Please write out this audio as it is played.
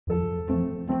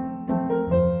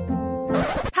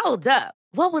Hold up.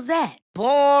 What was that?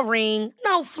 Boring.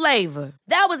 No flavor.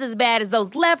 That was as bad as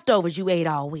those leftovers you ate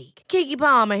all week. Keke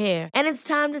Palmer here, and it's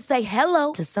time to say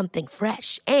hello to something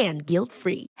fresh and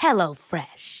guilt-free. Hello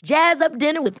Fresh. Jazz up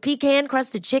dinner with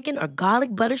pecan-crusted chicken or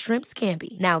garlic butter shrimp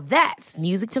scampi. Now that's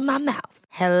music to my mouth.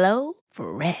 Hello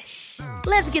Fresh.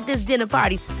 Let's get this dinner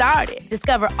party started.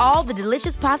 Discover all the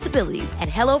delicious possibilities at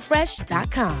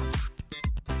hellofresh.com.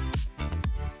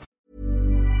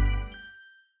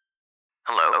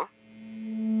 Hello?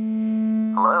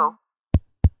 Hello?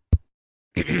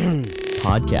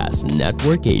 Podcast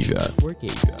Network Asia.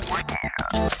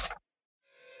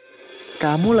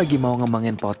 Kamu lagi mau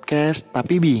ngembangin podcast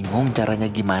tapi bingung caranya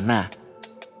gimana?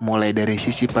 Mulai dari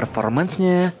sisi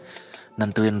performance-nya,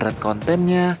 nentuin rate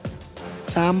kontennya,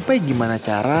 sampai gimana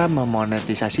cara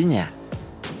memonetisasinya.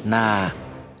 Nah,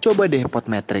 coba deh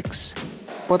Podmetrics.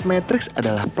 Podmetrics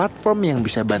adalah platform yang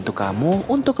bisa bantu kamu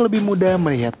untuk lebih mudah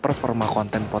melihat performa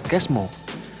konten podcastmu.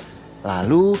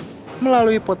 Lalu,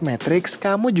 melalui Podmetrics,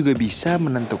 kamu juga bisa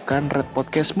menentukan rate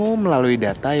podcastmu melalui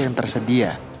data yang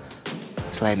tersedia.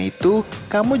 Selain itu,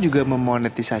 kamu juga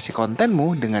memonetisasi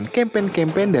kontenmu dengan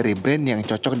campaign-campaign dari brand yang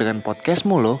cocok dengan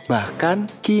podcastmu loh.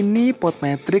 Bahkan, kini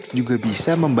Podmetrics juga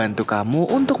bisa membantu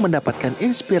kamu untuk mendapatkan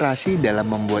inspirasi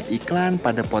dalam membuat iklan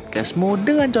pada podcastmu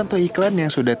dengan contoh iklan yang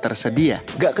sudah tersedia.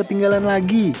 Gak ketinggalan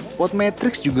lagi,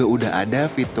 Podmetrics juga udah ada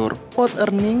fitur Pod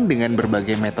Earning dengan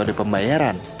berbagai metode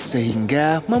pembayaran,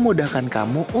 sehingga memudahkan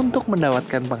kamu untuk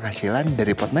mendapatkan penghasilan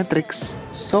dari Podmetrics.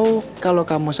 So, kalau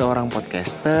kamu seorang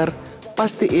podcaster,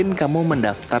 pastiin kamu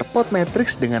mendaftar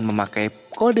Podmetrics dengan memakai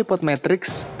kode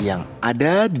Podmetrics yang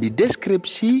ada di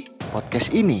deskripsi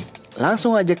podcast ini.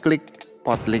 Langsung aja klik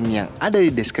podlink yang ada di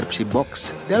deskripsi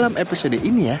box dalam episode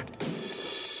ini ya.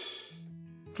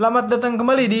 Selamat datang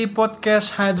kembali di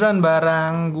podcast Hydran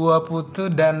bareng gua Putu.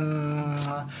 Dan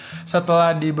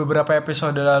setelah di beberapa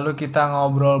episode lalu kita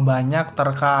ngobrol banyak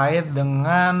terkait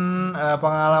dengan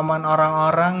pengalaman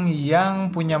orang-orang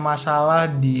yang punya masalah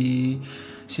di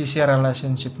sisi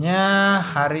relationship-nya,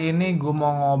 hari ini gue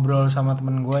mau ngobrol sama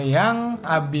temen gue yang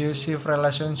abusive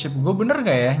relationship. Gue bener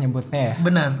gak ya nyebutnya ya?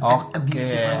 Bener. Oke.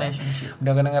 Abusive relationship.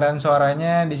 Udah kedengeran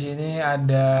suaranya. Di sini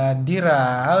ada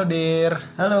Dira. Halo Dir.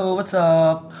 Halo, what's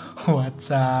up?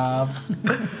 What's up?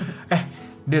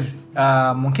 Dir,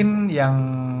 mungkin yang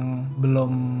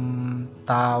belum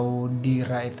tahu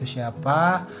Dira itu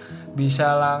siapa,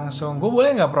 bisa langsung, gue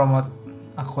boleh nggak promote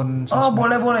akun sosmed? Oh,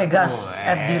 boleh gas.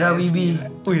 @dirawibi.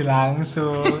 Wih,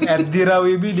 langsung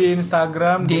 @dirawibi di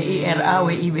Instagram,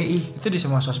 DIRAWIBI. Itu di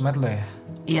semua sosmed lo ya?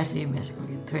 Iya sih,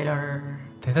 basically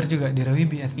Twitter juga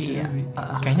Dirawibi. Iya.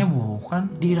 Kayaknya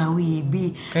bukan.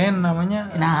 Dirawibi. Kayaknya namanya.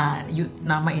 Nah,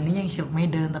 nama ininya yang Shield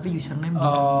Maiden, tapi username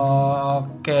Dirawibi. Oh,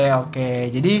 oke.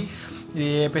 Jadi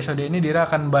di episode ini Dira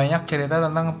akan banyak cerita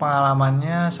tentang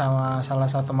pengalamannya sama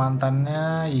salah satu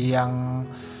mantannya yang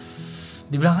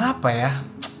dibilang apa ya?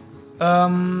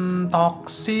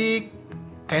 Toxic,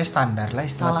 kayak standar lah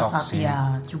istilah salah toxic. satu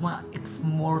ya, cuma it's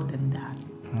more than that.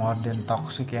 More than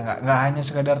toxic ya, nggak hanya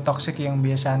sekedar toxic yang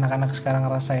biasa anak-anak sekarang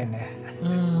ngerasain ya.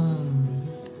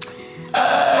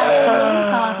 Actually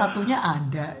salah satunya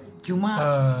ada, cuma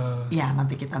ya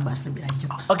nanti kita bahas lebih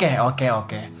lanjut.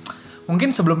 Oke.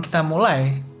 Mungkin sebelum kita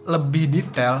mulai lebih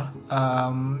detail,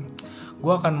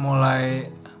 gue akan mulai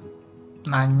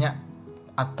nanya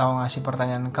atau ngasih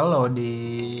pertanyaan ke lo di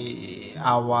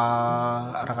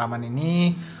awal rekaman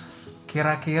ini.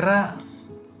 Kira-kira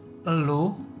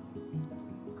lo,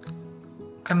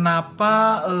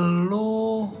 kenapa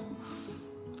lo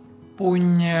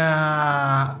punya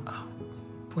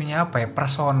apa ya,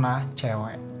 persona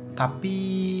cewek, tapi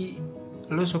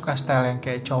lo suka style yang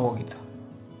kayak cowok gitu?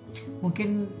 Mungkin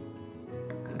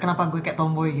kenapa gue kayak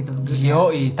tomboy gitu?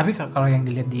 Yoi, tapi kalau yang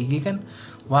dilihat di IG kan,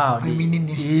 wow, feminin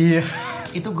ya. Iya.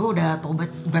 Itu gue udah bukan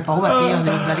tobat sih yang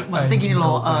balik. Maksudnya gini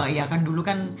loh, ya kan dulu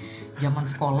kan zaman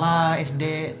sekolah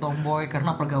SD tomboy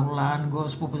karena pergaulan, gue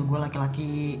sepupu gue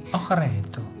laki-laki. Oh, karena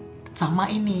itu. Sama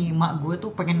ini, mak gue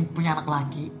tuh pengen punya anak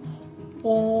laki.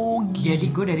 Oh, gitu. Jadi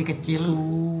gue dari kecil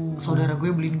saudara gue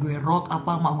beliin gue rok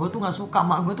apa, mak gue tuh nggak suka.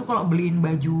 Mak gue tuh kalau beliin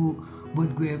baju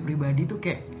buat gue pribadi tuh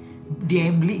kayak dia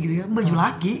yang beli gitu ya, baju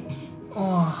laki.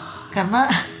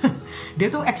 Karena dia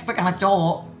tuh expect anak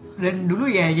cowok. Dan dulu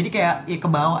ya jadi kayak ya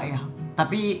kebawa ya.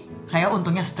 Tapi saya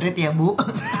untungnya straight ya bu.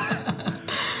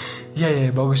 Iya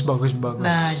bagus.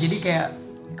 Nah jadi kayak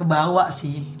kebawa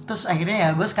sih. Terus akhirnya ya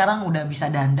gue sekarang udah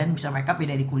bisa dandan, bisa makeup ya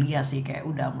dari kuliah sih. Kayak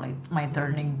udah mulai my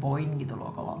turning point gitu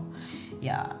loh. Kalau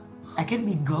ya I can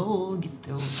be girl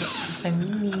gitu, kayak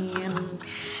feminin,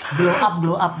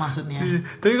 glow up maksudnya.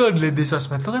 Tapi kalau dilihat di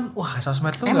sosmed tuh kan, wah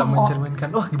sosmed tuh nggak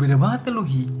mencerminkan, wah beda banget ya lu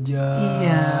hijab.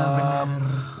 Iya benar.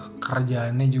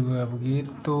 Kerjaannya juga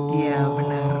begitu. Iya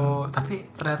benar. Tapi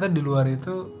ternyata di luar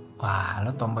itu, wah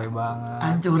lo tomboy banget.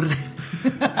 Hancur.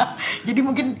 Jadi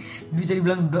mungkin bisa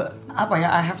dibilang apa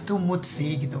ya, I have two moods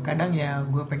sih gitu. Kadang ya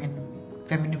gue pengen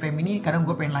feminin, kadang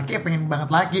gue pengen laki, pengen banget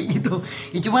laki gitu.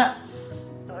 Ya cuma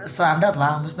standar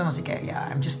lah, maksudnya masih kayak ya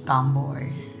I'm just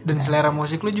tomboy. Dan selera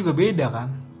musik lu juga beda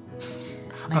kan?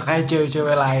 Nggak kayak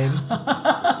cewek-cewek lain.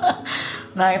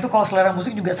 Nah itu kalau selera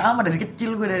musik juga sama dari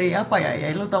kecil gue, dari apa ya, ya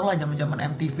lu tau lah zaman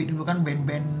MTV dulu kan,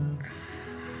 band-band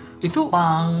Itu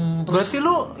punk. berarti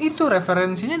lu itu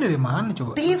referensinya dari mana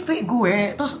coba? TV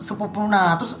gue, terus sepupu,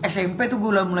 nah terus SMP tuh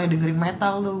gue mulai dengerin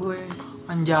metal tuh gue.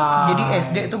 Anjay. Jadi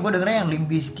SD tuh gue dengerin yang Limp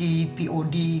Bizkit,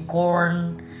 POD,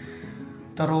 Korn,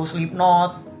 terus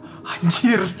Slipknot.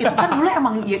 Anjir. Itu kan dulu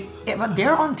emang ya,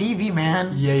 they're on TV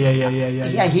man. Iya.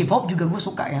 Iya hip hop juga gue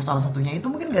suka ya, salah satunya itu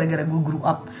mungkin gara-gara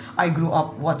I grew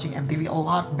up watching MTV a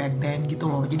lot back then gitu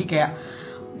loh. Jadi kayak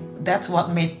that's what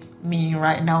made me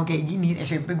right now kayak gini.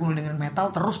 SMP gue dengerin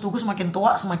metal, terus tuh gue semakin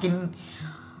tua semakin,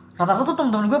 rata-rata tuh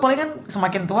temen-temen gue paling kan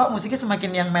semakin tua musiknya semakin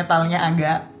yang metalnya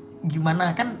agak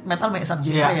gimana, kan metal banyak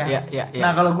subgenre ya.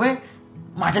 Nah kalau gue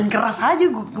makin keras aja,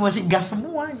 gue masih gas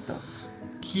semua gitu.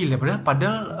 Gila,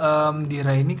 padahal di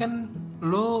Rai ini kan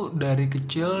lu dari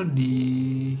kecil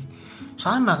di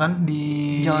sana kan,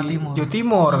 di Jawa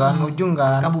Timur kan, ujung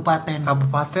kan.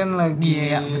 Kabupaten lagi.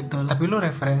 Iya, betul. Tapi lu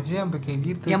referensinya sampai kayak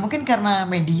gitu. Ya mungkin karena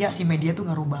media tuh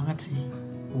ngaruh banget sih.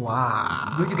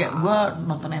 Wah. Gue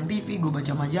nonton MTV, gue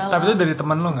baca majalah. Tapi itu dari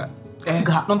teman lu nggak?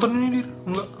 Enggak. Nonton ini dir?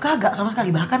 Enggak. Kagak sama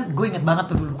sekali. Bahkan gue inget banget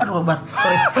tuh dulu. Aduh Bar,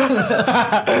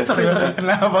 sorry.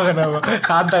 Kenapa?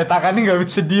 Santai, tangannya nggak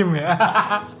bisa diem ya.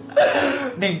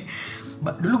 Nih,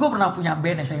 dulu gue pernah punya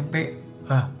band SMP.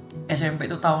 Hah? SMP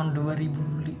itu tahun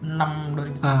 2006,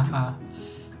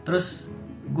 2007. Terus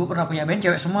gue pernah punya band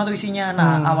cewek semua tuh isinya.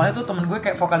 Nah awalnya tuh temen gue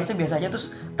kayak vokalisnya biasa aja,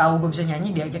 terus tahu gue bisa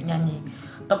nyanyi diajak nyanyi.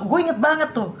 Gue inget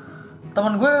banget tuh,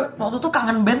 temen gue waktu tuh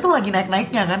kangen band tuh lagi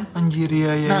naik-naiknya kan. Anjir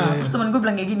ya. Nah terus temen gue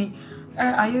bilang kayak gini,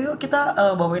 ayo yuk kita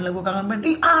bawain lagu kangen band.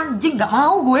 Ih anjing, nggak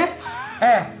mau gue.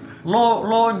 Lo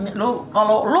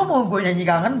kalau lo mau gue nyanyi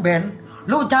kangen band,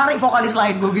 lo cari vokalis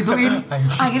lain, gue gituin.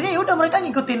 Akhirnya ya udah mereka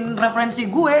ngikutin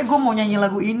referensi gue mau nyanyi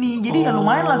lagu ini. Jadi ya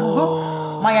lumayan lagu gue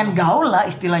lumayan gaul lah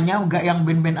istilahnya, enggak yang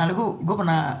band-band ala gue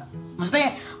pernah,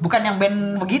 maksudnya bukan yang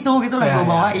band begitu gitu lah gue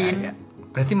bawain. Ya.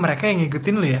 Berarti mereka yang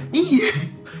ngikutin lu ya? Iya.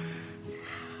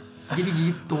 Jadi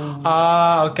gitu.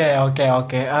 Oke.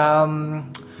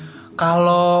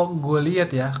 Kalau gue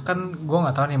lihat ya, kan gue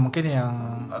nggak tahu nih, mungkin yang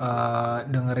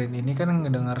dengerin ini kan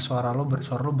ngedengar suara lu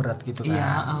berat gitu kan.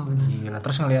 Iya, benar. Gila.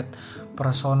 Terus ngelihat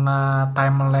persona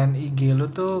timeline IG lu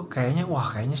tuh kayaknya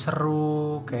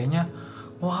seru, kayaknya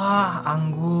wah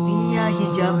anggun. Iya,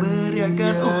 hijaber ya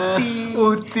kan,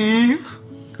 Ukti.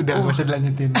 Udah gak usah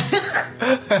dilanjutin.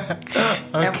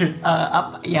 Oke.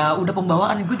 Ya udah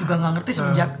pembawaan gue juga nggak ngerti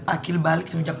semenjak Akil balik,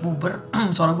 semenjak puber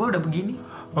suara gue udah begini.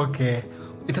 Oke.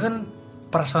 Itu kan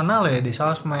personal ya di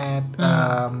sosmed,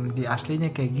 di aslinya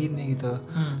kayak gini gitu.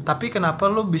 Tapi kenapa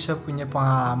lu bisa punya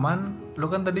pengalaman? Lu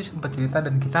kan tadi sempat cerita,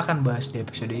 dan kita akan bahas di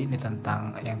episode ini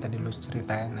tentang yang tadi lu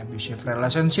ceritain, abusive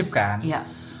relationship kan. Iya.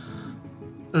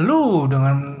 Lu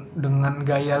dengan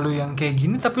gaya lu yang kayak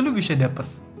gini, tapi lu bisa dapet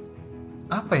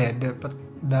apa ya, dapet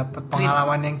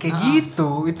pengalaman yang kayak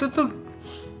gitu. Itu tuh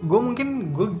gue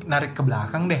narik ke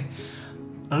belakang deh.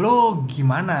 Lu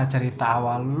gimana cerita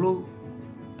awal lu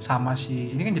sama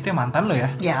si ini, kan jatuhnya mantan lo ya?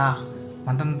 Ya.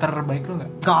 Mantan terbaik lu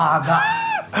nggak? Gak.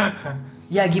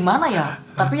 Ya gimana ya?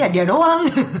 Tapi ya dia doang.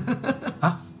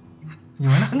 Hah?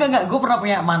 Gimana? Enggak. Gue pernah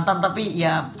punya mantan, tapi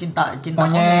ya cinta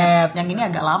monyet. Yang ini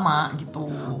agak lama gitu.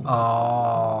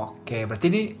 Oke. Berarti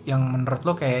ini yang menurut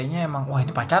lo kayaknya emang, wah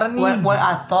ini pacaran nih. What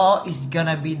I thought is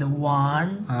gonna be the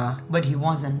one, but he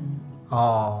wasn't.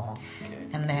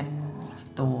 Okay. And then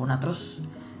gitu. Nah terus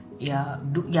ya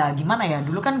gimana ya,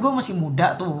 dulu kan gue masih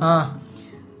muda tuh.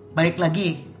 Balik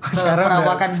lagi ke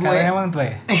perawakan gue. Sekarang emang tua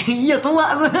ya? Iya tua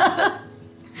gue.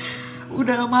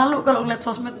 Udah malu kalau ngeliat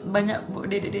sosmed banyak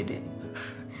dede.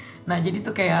 Nah jadi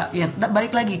tuh kayak ya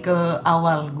balik lagi ke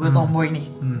awal gue tomboy nih.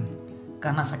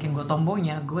 Karena saking gue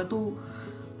tomboynya, gue tuh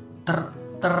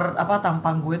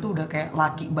tampang gue tuh udah kayak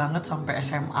laki banget sampai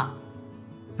SMA.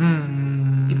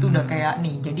 Itu udah kayak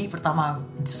nih. Jadi pertama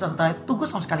setelah itu gue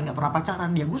sama sekali nggak pernah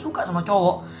pacaran. Dia gue suka sama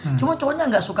cowok, cuma cowoknya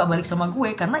nggak suka balik sama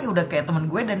gue karena ya udah kayak teman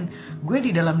gue, dan gue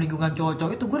di dalam lingkungan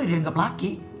cowok-cowok itu gue udah dianggap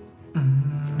laki.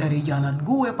 Dari jalan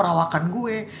gue, perawakan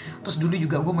gue. Terus dulu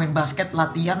juga gue main basket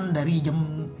latihan dari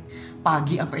jam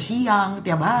pagi sampai siang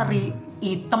tiap hari,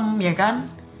 hitam ya kan.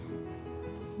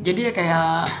 Jadi ya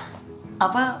kayak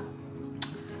apa,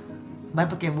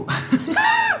 batuk ya Bu.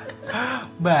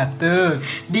 Batuk.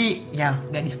 Ya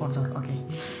nggak disponsor, oke.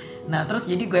 Nah terus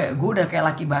jadi gue udah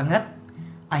kayak laki banget.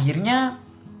 Akhirnya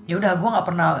ya udah gue nggak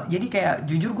pernah. Jadi kayak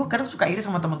jujur gue kadang suka iri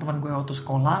sama teman-teman gue waktu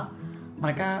sekolah.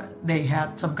 Mereka they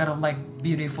had some kind of like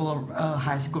beautiful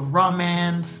high school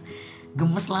romance.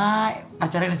 Gemes lah,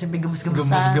 pacaran SMP gemes-gemesan.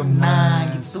 Gemes-gemes.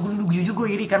 Nah gitu, jujur gue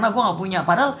iri karena gue nggak punya.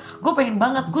 Padahal gue pengen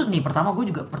banget. Gue nih pertama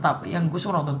gue juga yang gue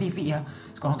suka nonton TV ya,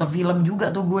 suka nonton film juga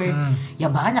tuh gue.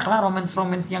 Ya banyak lah romance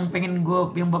yang pengen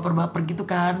gue, yang baper-baper gitu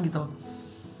kan gitu.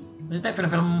 Maksudnya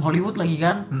film-film Hollywood lagi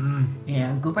kan.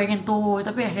 Ya gue pengen tuh,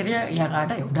 tapi akhirnya ya nggak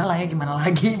ada, ya udahlah ya gimana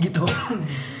lagi gitu.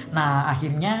 Nah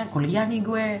akhirnya kuliah nih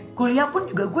gue. Kuliah pun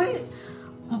juga gue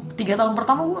 3 tahun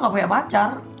pertama gue nggak punya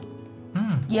pacar.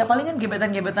 Ya palingan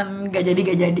gebetan gak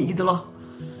jadi gitu loh.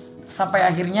 Sampai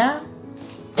akhirnya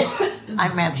I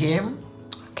met him.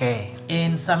 Oke.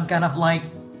 In some kind of like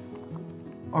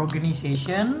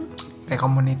organization. Kayak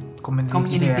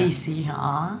community gitu ya? Sih,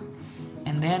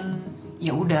 and then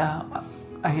ya udah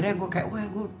akhirnya gue kayak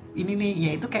gue ini nih,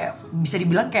 ya itu kayak bisa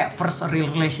dibilang kayak first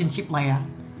real relationship lah ya.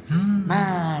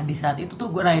 Nah di saat itu tuh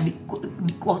gue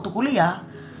di waktu kuliah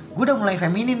gue udah mulai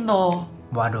feminin tuh.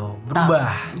 Waduh,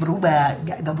 berubah.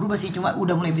 Gak berubah sih, cuma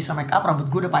udah mulai bisa make up,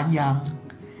 rambut gue udah panjang.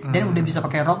 Dan udah bisa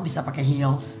pakai rok, bisa pakai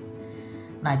heels.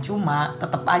 Nah, cuma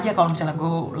tetap aja kalau misalnya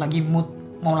gue lagi mood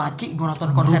mau laki, gue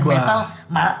nonton konser metal,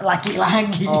 laki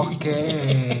lagi. Oke.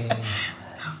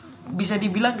 Bisa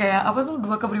dibilang kayak apa tuh,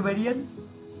 2 kepribadian?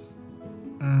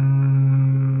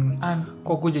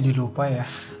 Kok gue jadi lupa ya?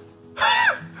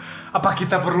 Apa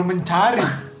kita perlu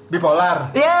mencari?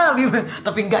 Bipolar. Ya,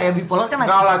 tapi enggak ya, bipolar kan.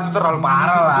 Enggak lah, itu terlalu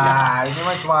parah lah. Ini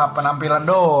mah cuma penampilan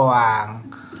doang.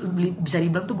 Bisa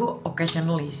dibilang tuh gue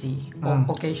occasionally sih.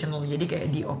 Occasional. Jadi kayak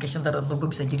di occasion tertentu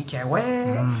gue bisa jadi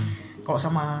cewek. Kalau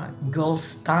sama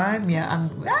girls time ya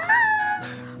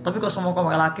tapi kalau sama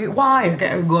kamu laki, wah ya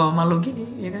kayak gue malu gini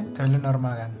ya kan. Tapi lu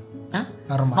normal kan? Hah?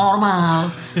 Normal.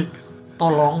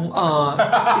 Tolong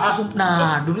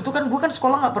nah dulu tuh kan gue kan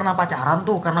sekolah nggak pernah pacaran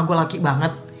tuh karena gue laki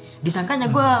banget. Disangkanya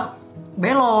gue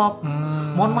belok.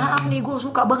 Mohon maaf nih, gue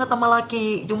suka banget sama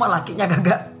laki, cuma lakinya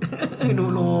gagak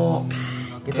dulu.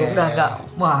 Gitu enggak.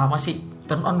 Wah, masih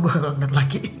turn on gue kalau ngeliat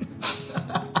laki.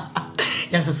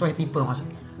 Yang sesuai tipe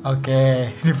maksudnya.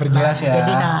 Oke, diperjelas ya.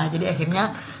 Jadi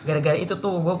akhirnya gara-gara itu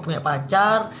tuh gue punya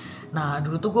pacar. Nah,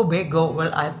 dulu tuh gue bego. Well,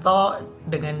 I thought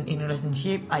dengan in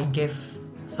relationship I gave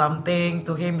something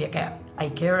to him, ya kayak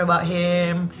I care about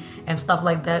him and stuff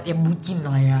like that. Ya bucin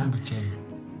lah ya. Bucin.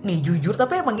 Nih jujur,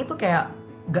 tapi emang itu kayak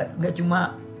gak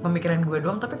cuma pemikiran gue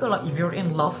doang, tapi kalau if you're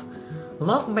in love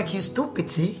makes you stupid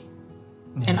sih.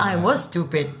 And I was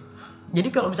stupid. Jadi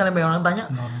kalau misalnya banyak orang tanya,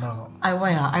 normal.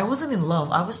 I wasn't in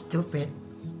love, I was stupid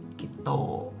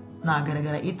gitu. Nah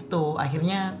gara-gara itu tuh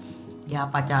akhirnya ya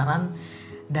pacaran.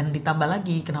 Dan ditambah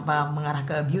lagi kenapa mengarah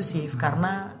ke abusive,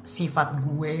 karena sifat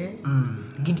gue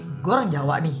gini, gue orang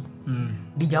Jawa nih.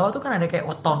 Di Jawa tuh kan ada kayak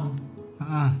weton.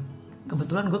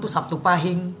 Kebetulan gue tuh Sabtu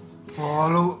Pahing. Oh,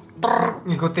 lu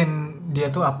ngikutin dia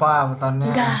tuh apa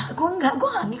wetonnya? Gue enggak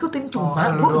ngikutin,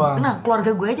 cuma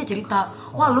keluarga gue aja cerita,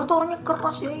 wah lu tuh orangnya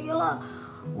keras. Ya iyalah,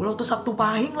 lu tuh Sabtu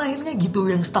Pahing lahirnya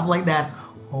gitu, yang stuff like that.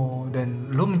 Oh,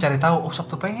 dan lu mencari tahu,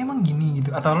 Sabtu Pahing emang gini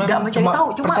gitu, atau lu cuma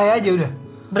percaya aja udah?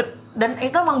 Dan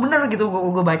itu emang bener gitu,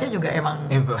 gue baca juga emang.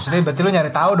 Maksudnya berarti lu nyari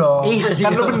tahu dong. Iya sih.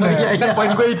 Kan lu bener, kan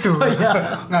poin gue itu.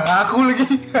 Nggak ngaku lagi.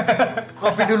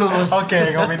 Kopi dulu bos.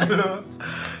 Oke, kopi dulu.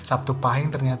 Sabtu Pahing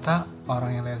ternyata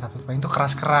orang yang lahir Sabtu Pahing itu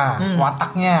keras-keras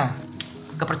wataknya.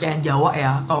 Kepercayaan Jawa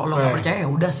ya. Kalau lo nggak percaya ya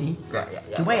udah sih.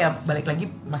 Cuma ya balik lagi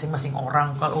masing-masing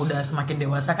orang. Kalau udah semakin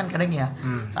dewasa kan kadang ya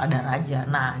sadar aja.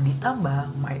 Nah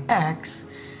ditambah my ex,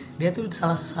 dia tuh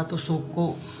salah satu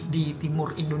suku di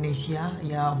timur Indonesia,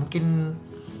 ya mungkin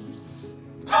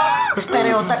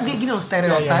stereotip dia gini loh,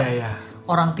 stereotip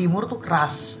orang timur tuh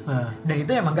keras. Dan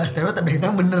itu emang gak stereotip, dan itu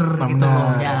yang bener gitu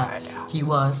loh ya. He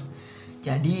was.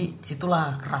 Jadi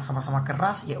situlah keras sama-sama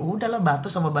keras, ya udahlah batu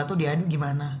sama batu diadu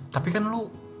gimana. Tapi kan lu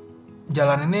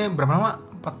jalan ini berapa lama?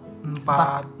 4,5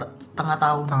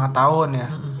 tahun. Setengah tahun ya.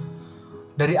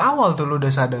 Dari awal tuh lu udah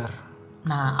sadar.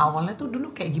 Nah awalnya tuh dulu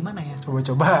kayak gimana ya?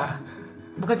 Coba-coba.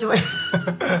 Bukan coba.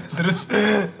 Terus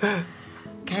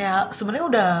kayak sebenarnya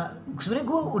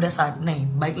gue udah sadar nih,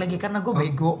 baik lagi karena gue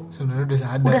bego. Sebenarnya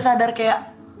udah sadar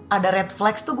kayak ada red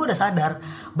flags tuh, gue udah sadar.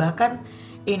 Bahkan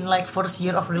in like first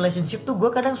year of relationship tuh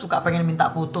gue kadang suka pengen minta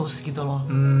putus gitu loh.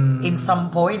 In some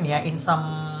point ya,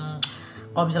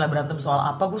 kalau misalnya berantem soal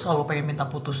apa, gue selalu pengen minta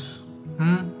putus.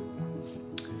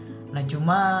 Nah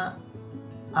cuma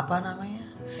apa namanya,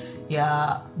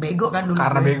 ya bego kan dulu.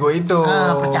 Karena gue. bego itu.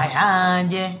 Percaya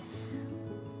aja.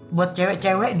 Buat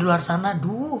cewek-cewek di luar sana,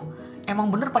 emang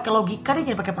bener pakai logika deh,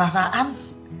 jangan pakai perasaan.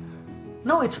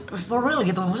 No, it's for real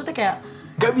gitu. Maksudnya kayak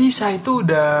Gak bisa, itu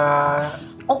udah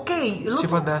oke, lu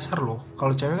sifat dasar loh.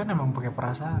 Kalau cewek kan emang pakai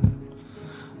perasaan.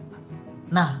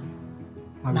 Nah,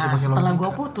 Gak bisa pakai setelah logika.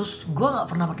 gue putus, gue nggak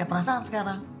pernah pakai perasaan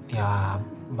sekarang. Ya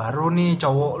baru nih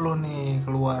cowok lu nih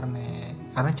keluar nih.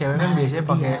 Karena cewek kan biasanya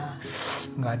itu pakai dia.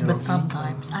 nggak ada But logika.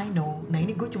 sometimes I know. Nah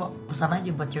ini gue cuma pesan aja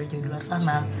buat cewek-cewek di luar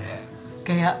sana.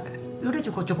 Kayak udah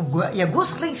cukup gue. Ya gue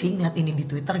sering sih ngeliat ini di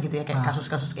Twitter gitu ya, kayak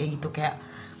kasus-kasus kayak gitu, kayak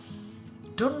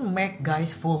don't make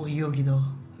guys fool you gitu.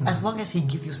 As long as he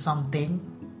give you something,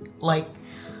 like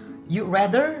you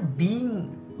rather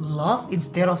being loved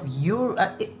instead of you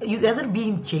rather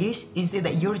being chased instead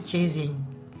that you're chasing.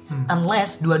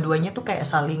 Unless dua-duanya tuh kayak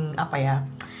saling apa ya?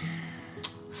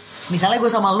 Misalnya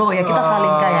gue sama lo ya, kita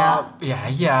saling kayak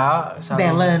saling,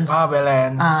 balance.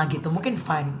 Balance. Gitu mungkin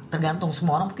fine, tergantung,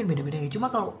 semua orang mungkin beda-beda ya. Cuma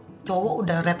kalau cowok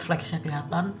udah red flagsnya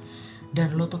kelihatan dan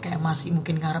lo tuh kayak masih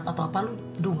mungkin ngarep atau apa,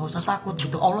 lo nggak usah takut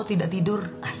gitu. Allah tidak tidur,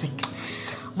 asik.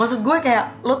 Maksud gue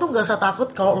kayak lo tuh nggak usah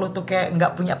takut kalau lo tuh kayak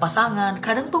nggak punya pasangan.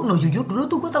 Kadang tuh lo jujur dulu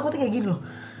tuh gue takutnya kayak gini loh,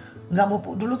 nggak mau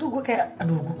dulu tuh gue kayak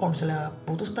aduh, gue kalau misalnya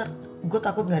putus ntar gue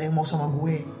takut nggak ada yang mau sama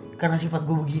gue karena sifat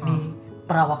gue begini,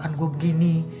 perawakan gue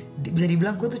begini. Bisa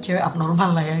dibilang gue tuh cewek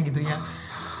abnormal lah ya gitu ya.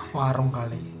 Warung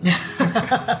kali.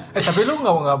 Tapi lu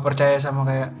nggak percaya sama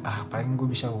kayak paling gue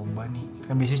bisa ubah nih,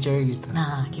 kan biasanya cewek gitu.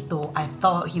 Nah gitu, I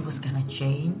thought he was gonna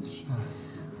change,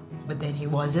 but then he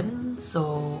wasn't.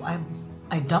 So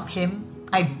I dump him,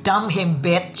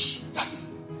 bitch.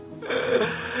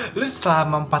 Lu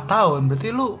selama 4 tahun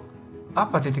berarti lu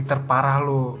apa titik terparah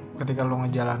lu ketika lu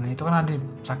ngejalanin itu? Kan ada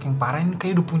saking parah ini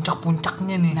kayak udah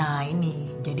puncak-puncaknya nih. Nah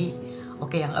ini jadi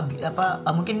oke, yang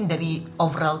mungkin dari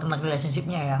overall tentang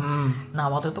relationshipnya ya. Nah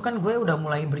waktu itu kan gue udah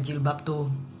mulai berjilbab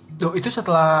tuh. Itu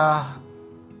setelah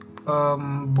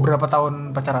berapa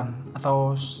tahun pacaran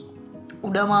atau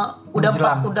udah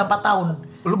 4 tahun.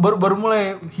 Lu baru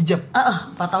mulai hijab?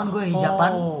 4 tahun gue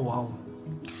hijaban. Oh wow.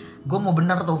 Gue mau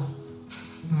bener tuh.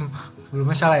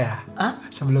 Sebelumnya salah ya?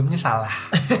 Sebelumnya salah.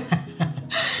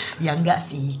 Ya enggak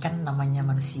sih, kan namanya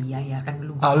manusia ya kan.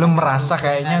 Dulu lu merasa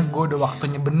kayaknya gue udah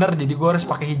waktunya bener, jadi gue harus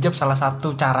pakai hijab salah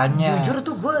satu caranya. Jujur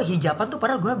tuh gue hijaban tuh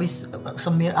padahal gue habis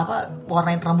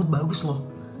warnain rambut bagus loh.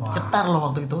 Cetar loh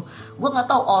waktu itu. Gue nggak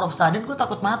tahu, all of sudden gue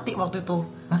takut mati waktu itu.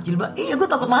 Jilbab, iya gue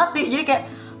takut mati. Jadi kayak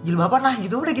jilbaban lah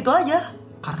gitu, udah gitu aja.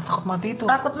 Karena takut mati itu.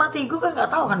 Takut mati, gue kan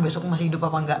nggak tahu kan besok masih hidup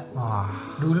apa enggak.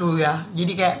 Dulu ya,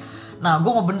 jadi kayak, nah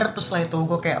gue mau bener tuh setelah itu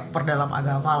gue kayak perdalam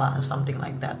agama lah, something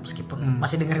like that. Meskipun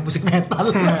masih dengerin musik metal.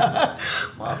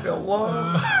 Maaf ya Allah.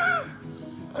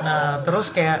 Nah terus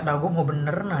kayak, nah gue mau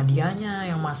bener, nah dianya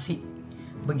yang masih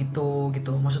begitu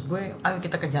gitu. Maksud gue, ayo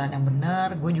kita ke jalan yang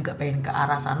benar. Gue juga pengen ke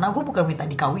arah sana. Gue bukan minta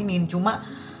dikawinin, cuma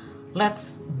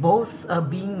let's both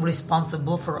being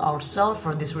responsible for ourselves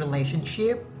for this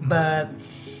relationship. But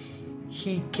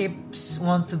he keeps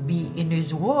want to be in his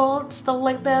world, stuff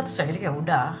like that. So akhirnya ya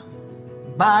udah,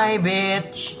 bye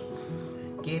bitch.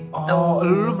 Gitu. Oh,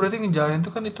 lu berarti ngejalanin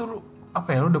itu kan itu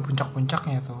apa ya, lu udah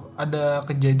puncak-puncaknya tuh. Ada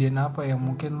kejadian apa yang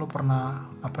mungkin lu pernah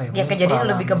apa ya? Ya kejadian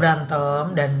lebih ke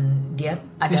berantem dan dia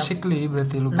ada physically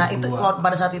berarti lu nah berdua. itu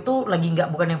pada saat itu lagi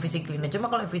nggak, bukan yang physically. Nah cuma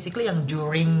kalau yang physically yang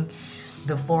during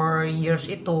the 4 years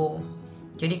itu,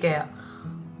 jadi kayak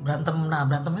berantem. Nah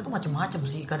berantemnya tuh macam-macam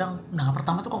sih. Kadang, nah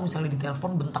pertama tuh kalau misalnya di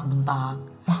telepon bentak-bentak.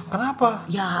 Kenapa?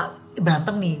 Ya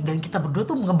berantem nih dan kita berdua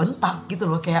tuh ngebentak gitu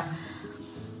loh, kayak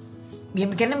ya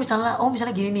mikirnya misalnya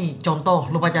gini nih,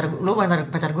 contoh lu pacar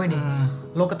gue nih,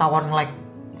 lu ketahuan like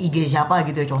IG siapa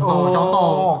gitu ya,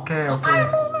 contoh. Oke.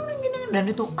 Dan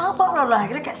itu apa lah,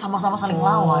 akhirnya kayak sama-sama saling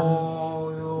lawan.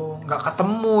 Nggak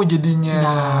ketemu jadinya.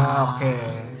 Oke.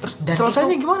 Terus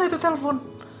selesainya gimana itu telepon?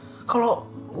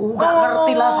 Kalau nggak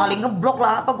ngerti lah, saling ngeblok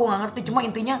lah apa, gue nggak ngerti. Cuma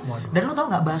intinya, dan lu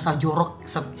tau nggak bahasa jorok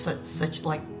such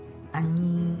like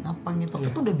anjing apa gitu,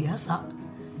 itu udah biasa.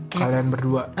 Kayak, kalian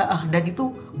berdua. Dan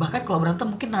itu bahkan kalau berantem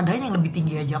mungkin nadanya yang lebih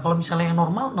tinggi aja. Kalau misalnya yang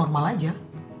normal aja.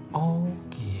 Oh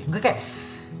gitu. Enggak, kayak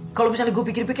kalau misalnya gue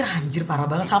pikir-pikir anjir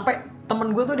parah banget. Sampai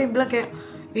temen gue tuh dia bilang kayak,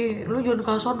 lu jangan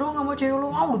kasar dong sama cewek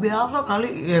lu. Udah biasa kali.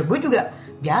 Ya gue juga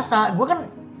biasa. Gue kan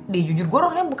jujur gue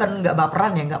orangnya bukan nggak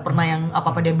baperan ya, nggak pernah yang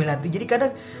apa-apa dia ambil hati. Jadi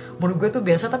kadang menurut gue tuh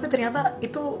biasa, tapi ternyata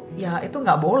itu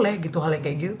nggak boleh gitu. Hal yang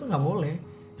kayak gitu tuh nggak boleh.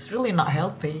 It's really not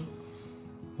healthy.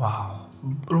 Wow,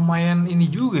 lumayan ini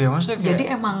juga ya, maksudnya kayak, jadi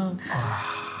emang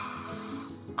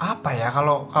apa ya,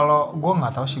 kalau gue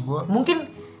nggak tahu sih, gue mungkin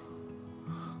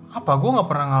gue nggak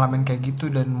pernah ngalamin kayak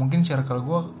gitu, dan mungkin circle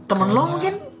gue temen lo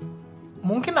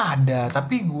Mungkin ada,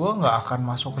 tapi gue nggak akan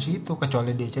masuk ke situ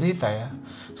kecuali dia cerita ya.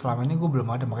 Selama ini gue belum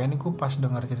ada, makanya ini gue pas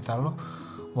dengar cerita lo,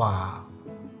 wah.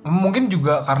 Mungkin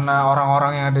juga karena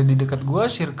orang-orang yang ada di dekat gue,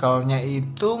 circle-nya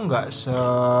itu nggak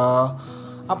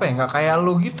nggak kayak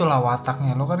lo gitu lah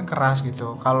wataknya. Lo kan keras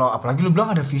gitu. Kalau apalagi lo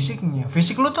bilang ada fisiknya.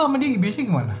 Fisik lo tuh sama dia biasa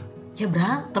gimana? Ya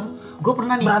berantem. Gue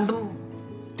pernah nih. Berantem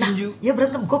tinju. Ya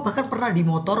berantem. Gue bahkan pernah di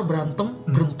motor berantem,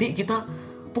 berhenti kita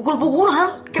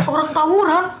pukul-pukulan kayak orang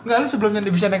tawuran. Nggak, lu sebelumnya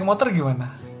bisa naik motor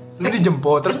gimana? Lu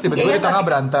dijemput terus tiba-tiba di tengah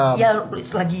berantem. Ya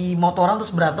lagi motoran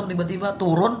terus berantem tiba-tiba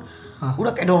turun.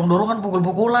 Udah kayak dorong-dorongan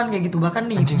pukul-pukulan kayak gitu. Bahkan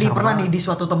nih pernah nih di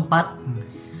suatu tempat.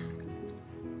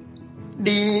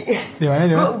 Di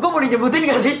mana? Gue mau disebutin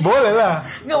gak sih? Boleh lah.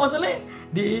 Nggak, maksudnya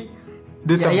di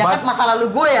tempat. Ya kan masa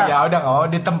lalu gue ya. Ya udah nggak mau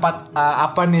di tempat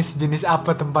apa nih, jenis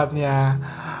apa tempatnya?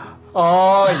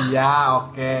 Oh iya,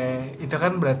 oke. Itu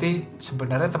kan berarti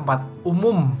sebenarnya tempat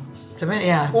umum. Sebenarnya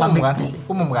ya umum kan?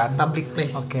 Umum kan? Public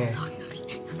place. Oke.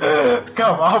 Gak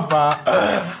apa-apa.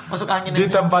 Masuk angin di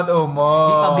aja. Tempat umum.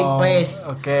 Di public place.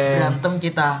 Oke. Berantem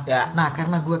kita. Ya. Nah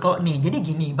karena gue kalau nih, jadi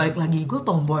gini, balik lagi gue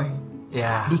tomboy.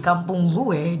 Ya. Di kampung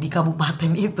gue, di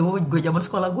kabupaten itu, gue zaman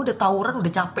sekolah gue udah tawuran,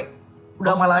 udah capek.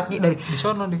 Udah sama laki dari di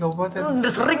sono di kabupaten.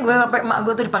 Udah sering gue sampai mak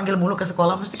gue tuh dipanggil mulu ke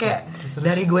sekolah, mesti kayak terus.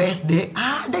 Dari gue SD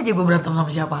ada aja gue berantem sama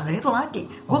siapa, dan itu laki.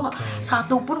 Gue nggak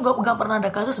satu pun gue nggak pernah ada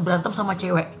kasus berantem sama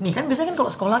cewek. Nih kan biasanya kan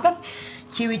kalau sekolah kan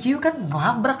ciwi-ciwi kan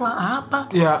ngelabrak lah apa.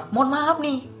 Ya. Mohon maaf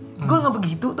nih, gue nggak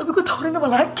begitu, tapi gue tawuran sama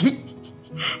laki.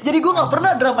 Jadi gue nggak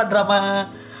pernah drama-drama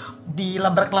di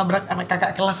labrak-labrak anak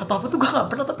kakak kelas atau apa tuh gue nggak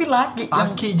pernah, tapi laki.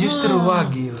 Laki justru wah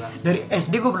gila. Dari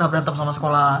SD gue pernah berantem sama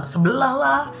sekolah sebelah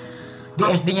lah. Di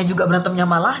SD-nya juga berantemnya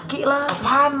sama laki lah.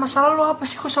 Apaan? Masalah lu apa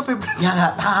sih kok sampai berantem? Ya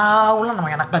gak tahu lah,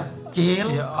 namanya anak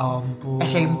kecil. Ya ampun.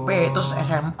 SMP terus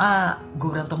SMA gue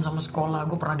berantem sama sekolah.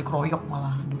 Gue pernah dikeroyok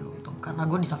malah dulu tuh, karena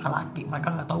gue disangka laki.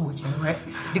 Mereka gak tahu gue cewek.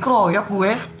 Dikeroyok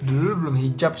gue. Dulu belum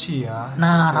hijab sih ya.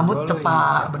 Nah, rambut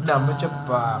cepat. Rambut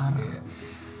cepat.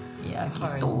 Ya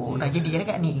gitu. Nah jadi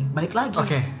kayak nih, balik lagi.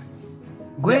 Oke.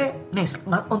 Gue nih,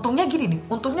 untungnya gini nih.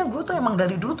 Untungnya gue tuh emang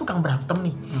dari dulu tukang berantem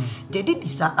nih. Jadi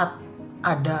di saat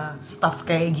ada staff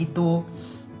kayak gitu,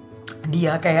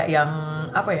 dia kayak yang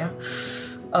apa ya,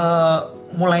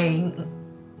 mulai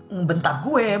bentak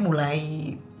gue, mulai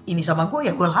ini sama gue,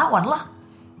 ya gue lawan lah,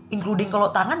 including kalau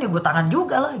tangan ya gue tangan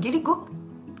juga lah. Jadi gue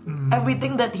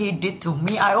everything that he did to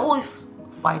me I always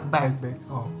fight back.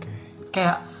 Oke.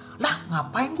 Kayak lah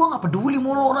ngapain, gue nggak peduli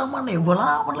mau lo orang mana, ya gue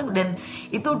lawan lah. Dan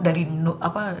itu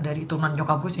dari turunan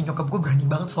nyokap gue sih, nyokap gue berani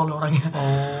banget soal orangnya.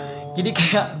 Jadi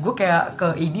kayak gue kayak ke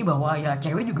ini bahwa ya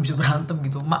cewek juga bisa berantem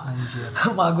gitu. Mak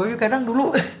gue kadang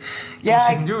dulu ya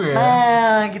juga ya.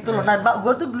 Nah gitu loh. Nah mak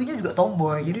gue tuh dulunya juga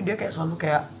tomboy. Jadi dia kayak selalu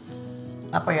kayak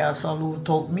apa ya, selalu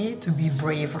told me to be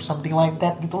brave or something like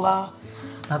that gitulah.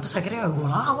 Nah terus akhirnya gue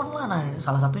lawan lah. Nah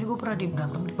salah satunya gue pernah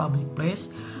berantem di public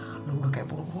place. Lu udah kayak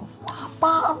pukul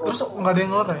apaan? Terus nggak ada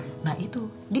yang lerai? Nah itu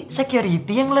di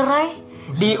security yang lerai.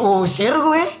 Diusir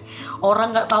gue.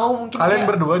 Orang nggak tahu mungkin. Kalian kayak,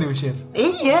 berdua diusir?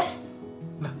 Iya.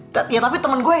 Ya tapi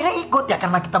teman gue akhirnya ikut ya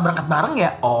karena kita berangkat bareng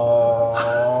ya.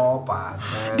 Oh,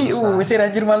 pantes. Diusir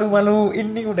anjir, malu-malu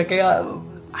ini udah kayak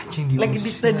anjing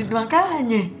diusir. Lagi di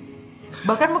makanya.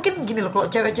 Bahkan mungkin gini loh,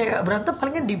 kalau cewek-cewek berantem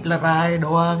palingan dilerai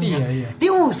doang. Iya, ya. iya.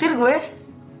 Diusir gue.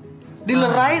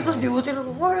 Dilerai terus diusir.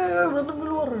 Wah, berantem di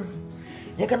luar.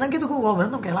 Ya karena gitu gue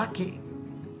berantem kayak laki.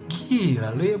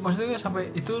 Gila lu ya, maksudnya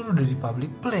sampai itu lu udah di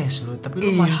public place lu, tapi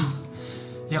lu masih.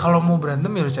 Ya kalau mau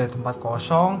berantem ya lu cari tempat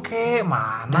kosong ke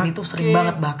mana. Dan itu sering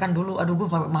banget, bahkan dulu aduh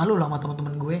gue malu lah sama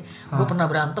teman-teman gue. Gue pernah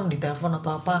berantem di telepon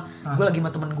atau apa. Gue lagi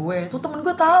sama temen gue. Tuh temen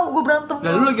gue tahu gue berantem.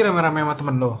 Lalu lu lagi rame-rame sama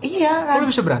temen lo? Iya kan. Kok lu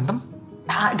bisa berantem?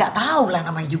 Nah, gak tahu lah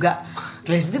namanya juga.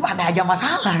 Relationship ada aja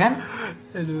masalah kan.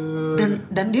 Aduh.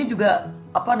 Dan dia juga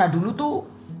apa, nah dulu tuh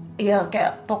ya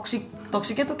kayak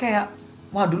toksiknya tuh kayak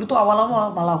wah dulu tuh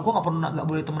awal-awal malah gue nggak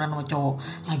boleh temenan sama cowok.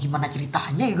 Lah gimana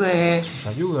ceritanya gue?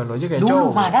 Susah juga lo aja kayak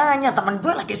dulu cowok. Makanya teman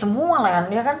gue laki semua lah kan,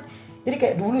 ya kan. Jadi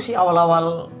kayak dulu sih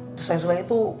awal-awal saya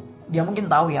itu dia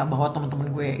mungkin tahu ya bahwa teman-teman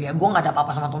gue ya gue nggak ada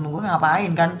apa-apa sama temen gue,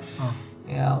 ngapain kan?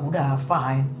 Ya udah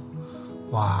fine.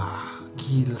 Wah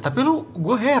gila. Tapi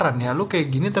gue heran ya lu kayak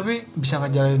gini tapi bisa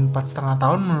ngejalanin 4,5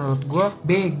 tahun menurut gue.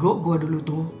 Bego gue dulu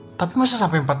tuh. Tapi masa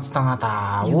sampai 4,5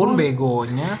 tahun ya,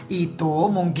 begonya?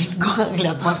 Itu mungkin gue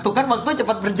ngeliat waktu kan, waktu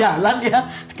cepat berjalan ya.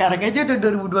 Sekarang aja udah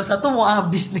 2021 mau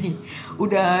habis nih.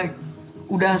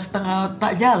 Udah setengah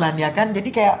tak jalan ya kan. Jadi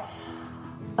kayak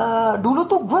dulu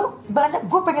tuh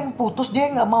gue pengen putus, dia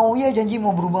nggak mau ya, janji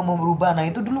mau berubah. Nah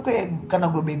itu dulu kayak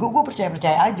karena gue bego, gue percaya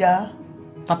aja.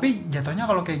 Tapi jatuhnya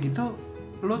kalau kayak gitu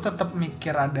lu tetap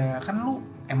mikir ada, kan lu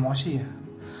emosi ya.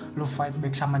 lu fight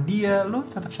back sama dia, lu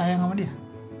tetap sayang sama dia?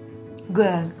 Gue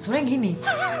sebenarnya gini,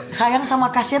 sayang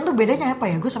sama kasihan tuh bedanya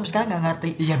apa ya? Gue sampai sekarang nggak ngerti.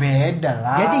 Iya beda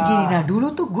lah. Jadi gini, nah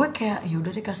dulu tuh gue kayak ya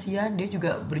udah deh kasihan, dia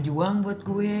juga berjuang buat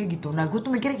gue gitu. Nah gue tuh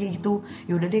mikirnya kayak gitu,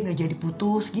 ya udah deh nggak jadi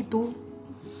putus gitu.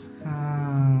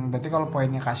 Berarti kalau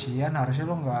poinnya kasihan harusnya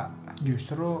lo nggak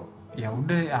justru ya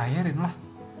udah akhirin lah.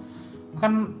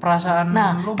 Kan perasaan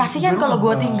lo kasihan kalau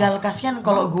gue tinggal, kasihan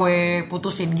kalau gue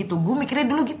putusin gitu. Gue mikirnya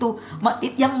dulu gitu.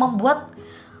 Yang membuat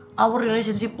our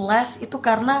relationship last itu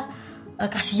karena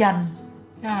kasihan.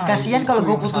 Ya, kasihan kalau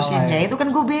gue putusinnya ya. itu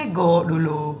kan gue bego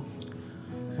dulu.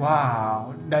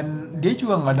 Wow, dan dia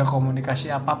juga nggak ada komunikasi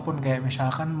apapun, kayak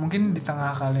misalkan mungkin di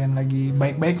tengah kalian lagi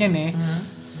baik-baiknya nih,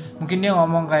 mungkin dia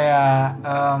ngomong kayak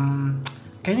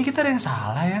kayaknya kita ada yang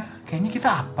salah ya, kayaknya kita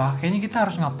apa, kayaknya kita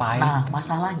harus ngapain. Nah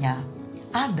masalahnya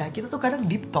ada, kita tuh kadang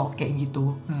deep talk kayak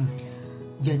gitu,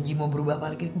 janji mau berubah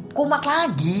lagi, kumat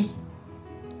lagi,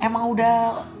 emang udah.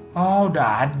 Oh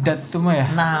udah adat tuh mah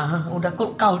ya. Nah udah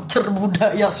culture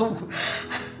budaya suku.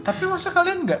 Tapi masa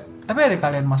kalian nggak? Tapi ada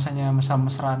kalian masanya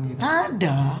mesra-mesraan gitu?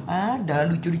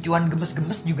 Ada lucu-lucuan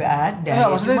gemes-gemes juga ada.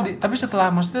 Ya, maksudnya tapi setelah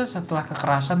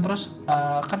kekerasan terus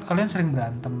kan kalian sering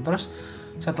berantem, terus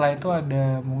setelah itu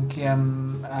ada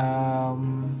mungkin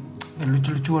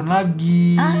lucu-lucuan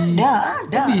lagi.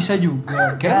 Ada. Bisa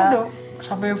juga. Kayak udah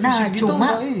sampai fisik gitu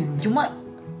cuma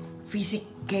fisik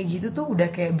kayak gitu tuh udah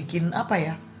kayak bikin apa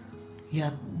ya? Ya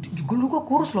gue dulu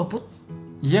kurus loh Put.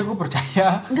 Iya gue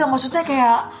percaya. Enggak, maksudnya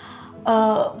kayak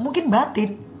mungkin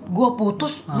batin. Gue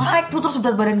putus naik tuh terus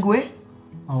berat badan gue.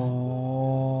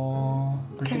 Oh,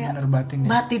 berarti bener batin ya?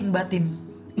 Batin.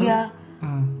 Iya.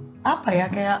 Apa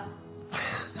ya kayak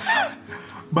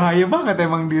bahaya banget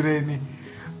emang diri ini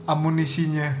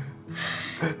amunisinya.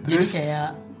 Terus, jadi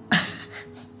kayak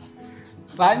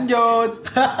lanjut.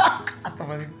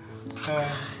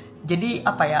 Jadi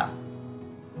apa ya?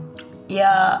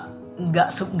 Ya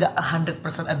nggak 100%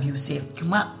 abusive,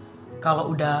 cuma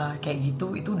kalau udah kayak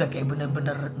gitu itu udah kayak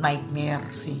bener-bener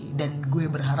nightmare sih. Dan gue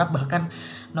berharap bahkan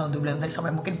untuk bilang tadi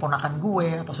sampai mungkin ponakan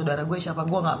gue atau saudara gue siapa,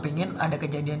 gue nggak pengen ada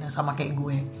kejadian yang sama kayak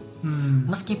gue.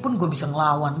 Meskipun gue bisa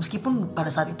ngelawan, meskipun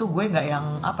pada saat itu gue nggak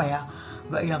yang apa ya,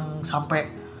 nggak yang sampai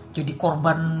jadi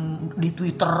korban di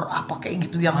Twitter apa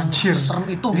kayak gitu yang serem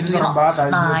itu gitu ya.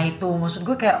 Nah itu maksud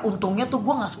gue kayak untungnya tuh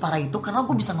gue nggak separah itu karena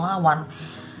gue bisa ngelawan.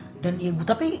 Dan ya gue,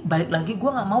 tapi balik lagi gue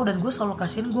nggak mau, dan gue selalu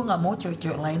kasihin, gue nggak mau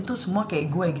cewek-cewek lain tuh semua kayak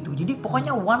gue gitu. Jadi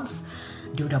pokoknya once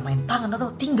dia udah main tangan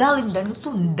atau tinggalin, dan itu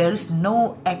tuh there is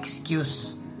no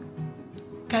excuse.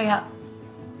 Kayak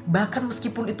bahkan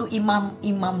meskipun itu imam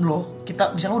lo,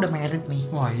 kita misalnya udah married nih.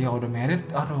 Wah iya udah married,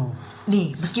 aduh.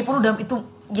 Nih meskipun udah itu,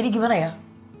 jadi gimana ya?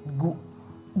 Gue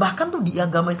bahkan tuh di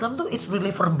agama Islam tuh it's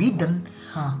really forbidden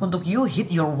untuk you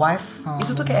hit your wife.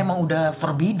 Itu tuh kayak emang udah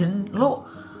forbidden. Lo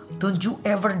don't you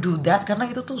ever do that, karena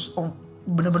itu tuh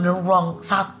bener-bener wrong.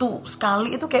 Satu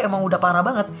sekali itu kayak emang udah parah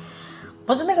banget.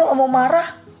 Maksudnya kalau mau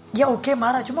marah ya oke,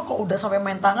 marah, cuma kalau udah sampai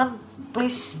main tangan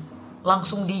please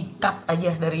langsung di cut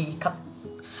aja, dari cut.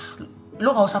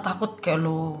 Lo nggak usah takut kayak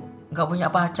lo nggak punya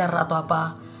pacar atau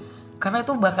apa, karena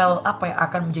itu bakal apa ya,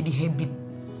 akan menjadi habit.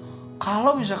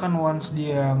 Kalau misalkan once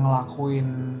dia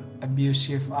ngelakuin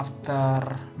abusive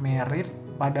after married,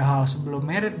 padahal sebelum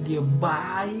married dia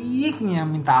baiknya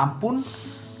minta ampun,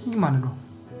 gimana dong?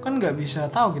 Kan nggak bisa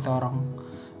tahu kita orang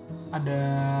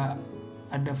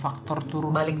ada faktor turun.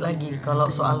 Balik lagi kalau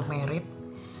soal married,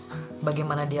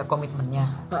 bagaimana dia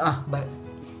komitmennya,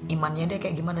 imannya dia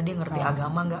kayak gimana, dia ngerti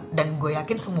agama nggak? Dan gue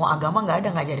yakin semua agama nggak ada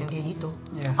ngajarin kayak gitu.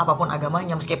 Apapun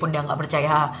agamanya, meskipun dia nggak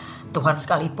percaya Tuhan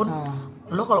sekalipun,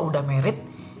 lo kalau udah married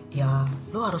ya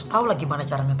lo harus tahu lah gimana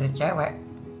cara nge-treat cewek.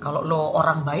 Kalau lo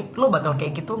orang baik, lo bakal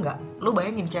kayak gitu nggak? Lo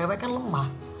bayangin cewek kan lemah.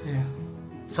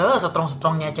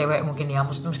 Sestrong-strongnya cewek mungkin ya,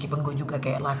 meskipun gue juga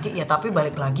kayak laki ya, tapi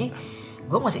balik lagi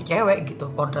gue masih cewek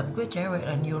gitu. Kodrat gue cewek,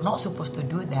 and you're not supposed to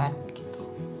do that gitu.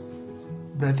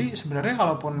 Berarti sebenarnya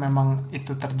kalaupun memang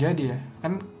itu terjadi ya,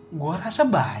 kan gue rasa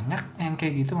banyak yang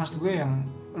kayak gitu. Maksud gue yang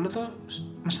lo tuh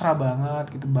mesra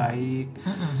banget gitu, baik,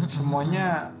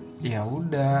 semuanya ya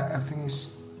udah everything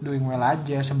is doing well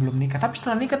aja sebelum nikah, tapi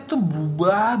setelah nikah tuh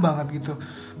berubah banget gitu.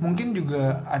 Mungkin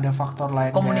juga ada faktor lain,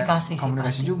 komunikasi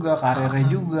juga, karirnya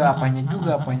juga, apanya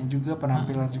juga,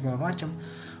 penampilan segala macam.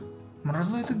 Menurut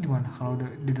lo itu gimana kalau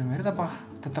udah married, apa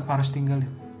tetap harus tinggalin?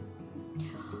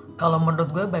 Kalau menurut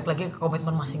gue balik lagi ke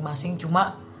komitmen masing-masing,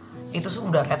 cuma itu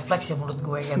udah red flag ya menurut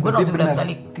gue ya. Gue nanti bilang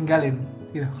tadi tinggalin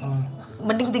gitu.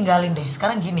 Mending tinggalin deh.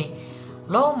 Sekarang gini,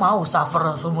 lo mau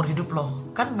suffer seumur hidup lo,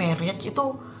 kan marriage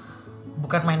itu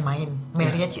bukan main-main.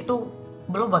 Marriage itu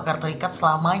lo bakal terikat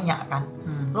selamanya kan.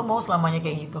 Lo mau selamanya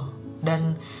kayak gitu.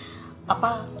 Dan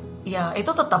apa, ya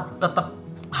itu tetap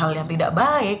hal yang tidak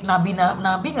baik. Nabi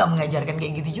nggak mengajarkan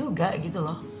kayak gitu juga gitu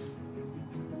loh.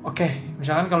 Oke,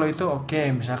 misalkan kalau itu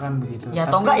misalkan begitu. Ya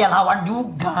atau enggak ya lawan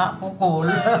juga, pukul.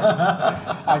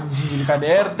 Anjir,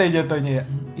 KDRT jatuhnya ya.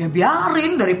 Ya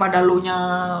biarin daripada lu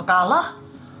nya kalah.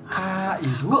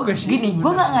 Iya juga sih. Gini,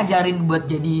 gue nggak ngajarin buat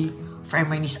jadi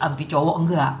feminis anti cowok,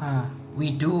 enggak.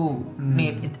 We do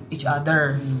need each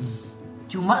other.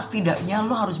 Cuma setidaknya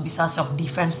lu harus bisa self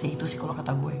defense sih, itu sih kalau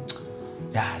kata gue.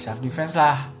 Ya self defense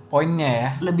lah poinnya ya.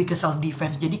 Lebih ke self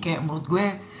defense. Jadi kayak menurut gue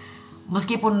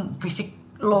meskipun fisik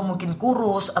lo mungkin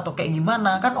kurus atau kayak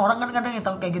gimana, kan orang kan kadang yang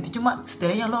tahu kayak gitu, cuma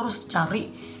setidaknya lo harus cari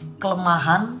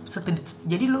kelemahan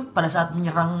jadi lo pada saat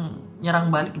nyerang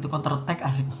balik gitu, counter attack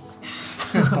asik.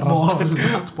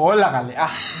 Bola kali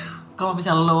Kalau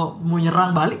misalnya lo mau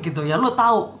nyerang balik gitu ya, lo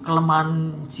tahu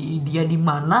kelemahan si dia di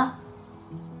mana.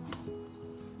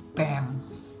 Bam.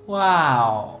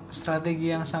 Wow, strategi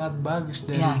yang sangat bagus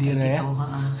dari Dira ya. Gitu.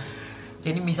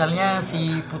 Jadi misalnya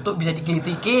si Putu bisa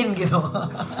dikelitikin gitu.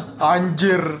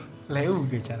 Anjir, leu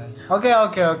gak caranya. Oke.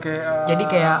 Jadi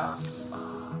kayak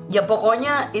ya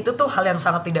pokoknya itu tuh hal yang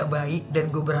sangat tidak baik,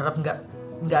 dan gue berharap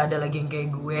nggak ada lagi yang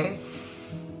kayak gue.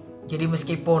 Jadi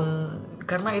meskipun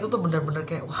karena itu tuh benar-benar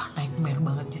kayak wah nightmare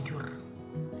banget jujur.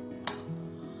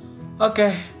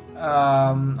 Oke,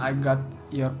 I got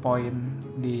your point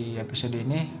di episode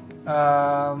ini.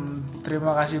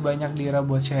 Terima kasih banyak Dira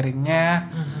buat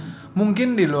sharingnya.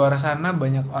 Mungkin di luar sana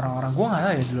banyak orang-orang, gue nggak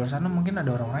tahu ya, di luar sana mungkin ada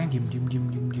orang-orang yang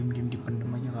diem dipendem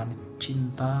aja karena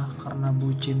cinta, karena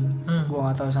bucin. Gue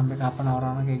nggak tahu sampai kapan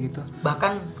orang-orang kayak gitu.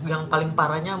 Bahkan yang paling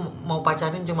parahnya mau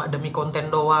pacarin cuma demi konten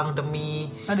doang,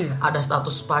 demi ada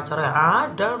status pacarnya.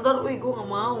 Ada, ntar gue nggak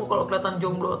mau kalau kelihatan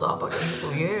jomblo atau apa kayak gitu.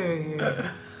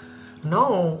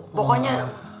 No,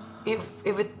 pokoknya if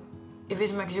it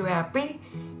makes you happy,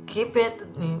 keep it.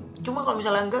 Cuma kalau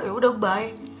misalnya enggak ya udah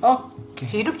bye. Oke.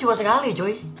 Hidup cuma sekali,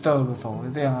 coy. Betul.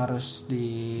 Itu yang harus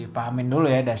dipahamin dulu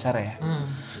ya, dasar ya.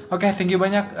 Oke, thank you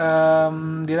banyak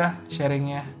Dira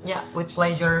sharingnya. Ya, with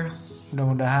pleasure.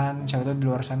 Mudah-mudahan siapa tahu di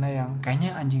luar sana yang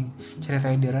kayaknya anjing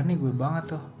ceritanya Dira nih gue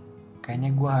banget tuh. Kayaknya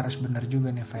gue harus bener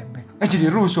juga nih fight back. Jadi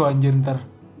rusuh anjir ntar.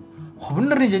 Oh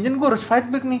bener nih, janjian gue harus fight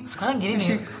back nih. Sekarang gini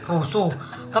nih, rusuh.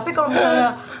 Tapi kalau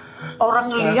misalnya orang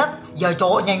ngelihat ya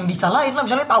cowoknya yang disalahin lah,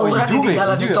 misalnya tawuran di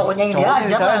jalan cowoknya yang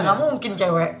diajar lah, nggak mungkin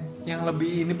cewek. Yang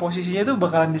lebih ini posisinya tuh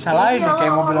bakalan disalahin nih,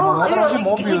 kayak mobil sama motor sih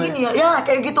mobil. Gini ya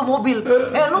kayak gitu mobil.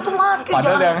 Lu tuh laki.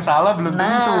 Padahal yang salah belum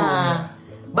tentu.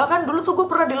 Bahkan dulu tuh gue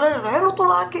pernah dilarang, lu tuh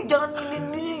laki jangan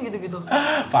ini gitu.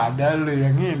 Padahal lu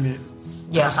yang ini.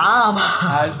 Ya sama.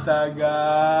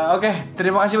 Astaga. Oke,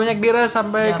 terima kasih banyak Dira.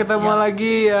 Sampai ketemu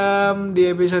lagi di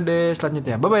episode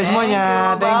selanjutnya. Bye-bye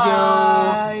semuanya. Thank you.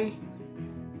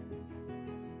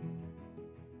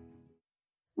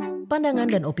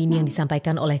 Pandangan dan opini yang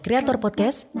disampaikan oleh kreator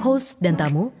podcast, host, dan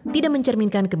tamu tidak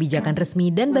mencerminkan kebijakan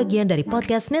resmi dan bagian dari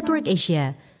Podcast Network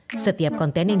Asia. Setiap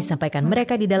konten yang disampaikan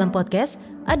mereka di dalam podcast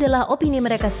adalah opini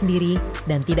mereka sendiri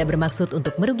dan tidak bermaksud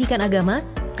untuk merugikan agama,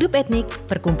 grup etnik,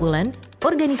 perkumpulan,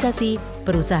 organisasi,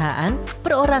 perusahaan,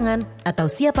 perorangan, atau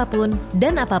siapapun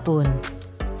dan apapun.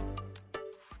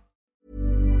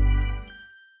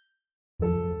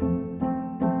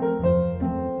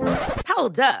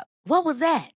 Hold up. What was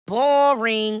that?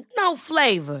 Boring. No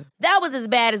flavor. That was as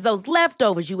bad as those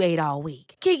leftovers you ate all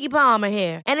week. Keke Palmer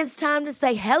here, and it's time to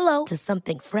say hello to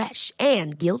something fresh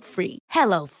and guilt-free.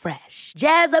 Hello Fresh.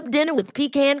 Jazz up dinner with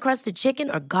pecan-crusted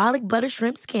chicken or garlic butter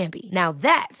shrimp scampi. Now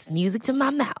that's music to my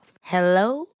mouth.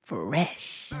 Hello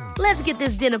Fresh. Let's get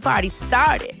this dinner party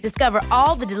started. Discover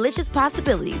all the delicious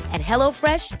possibilities at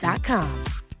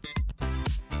HelloFresh.com.